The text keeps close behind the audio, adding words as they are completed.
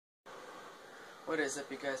What is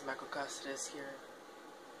up, you guys? Michael Costas here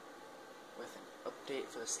with an update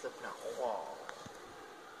for the Slipknot YALL.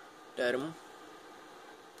 Datum.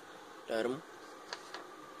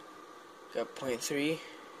 Got point 3.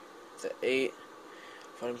 It's at 8.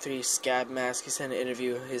 Volume 3. Scab mask. He sent an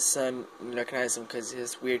interview. His son recognized him because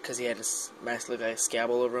it's weird because he had a mask look like a scab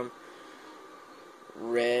all over him.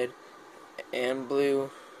 Red and blue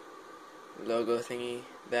logo thingy.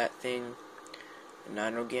 That thing.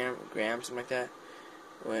 9 grams, something like that.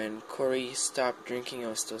 When Corey stopped drinking, I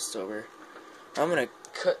was still sober. I'm gonna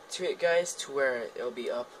cut to it, guys, to where it'll be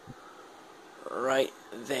up right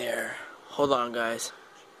there. Hold on, guys.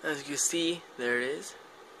 As you can see, there it is.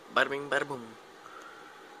 Bada bing, bada boom.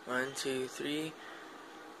 1, 2, 3.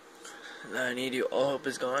 Now I need you. All Hope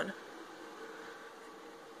Is Gone.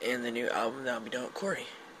 And the new album that'll be done with Corey.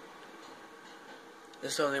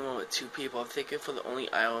 This is the only one with 2 people. I'm thinking for the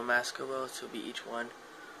only Iowa mask votes, it'll be each one.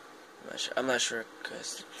 I'm not sure,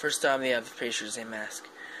 because first time they have the pretty same mask.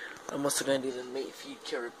 I'm also going to do the mate feed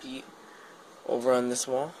kill repeat over on this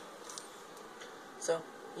wall. So,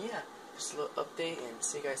 yeah, just a little update, and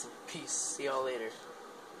see you guys in peace. See y'all later.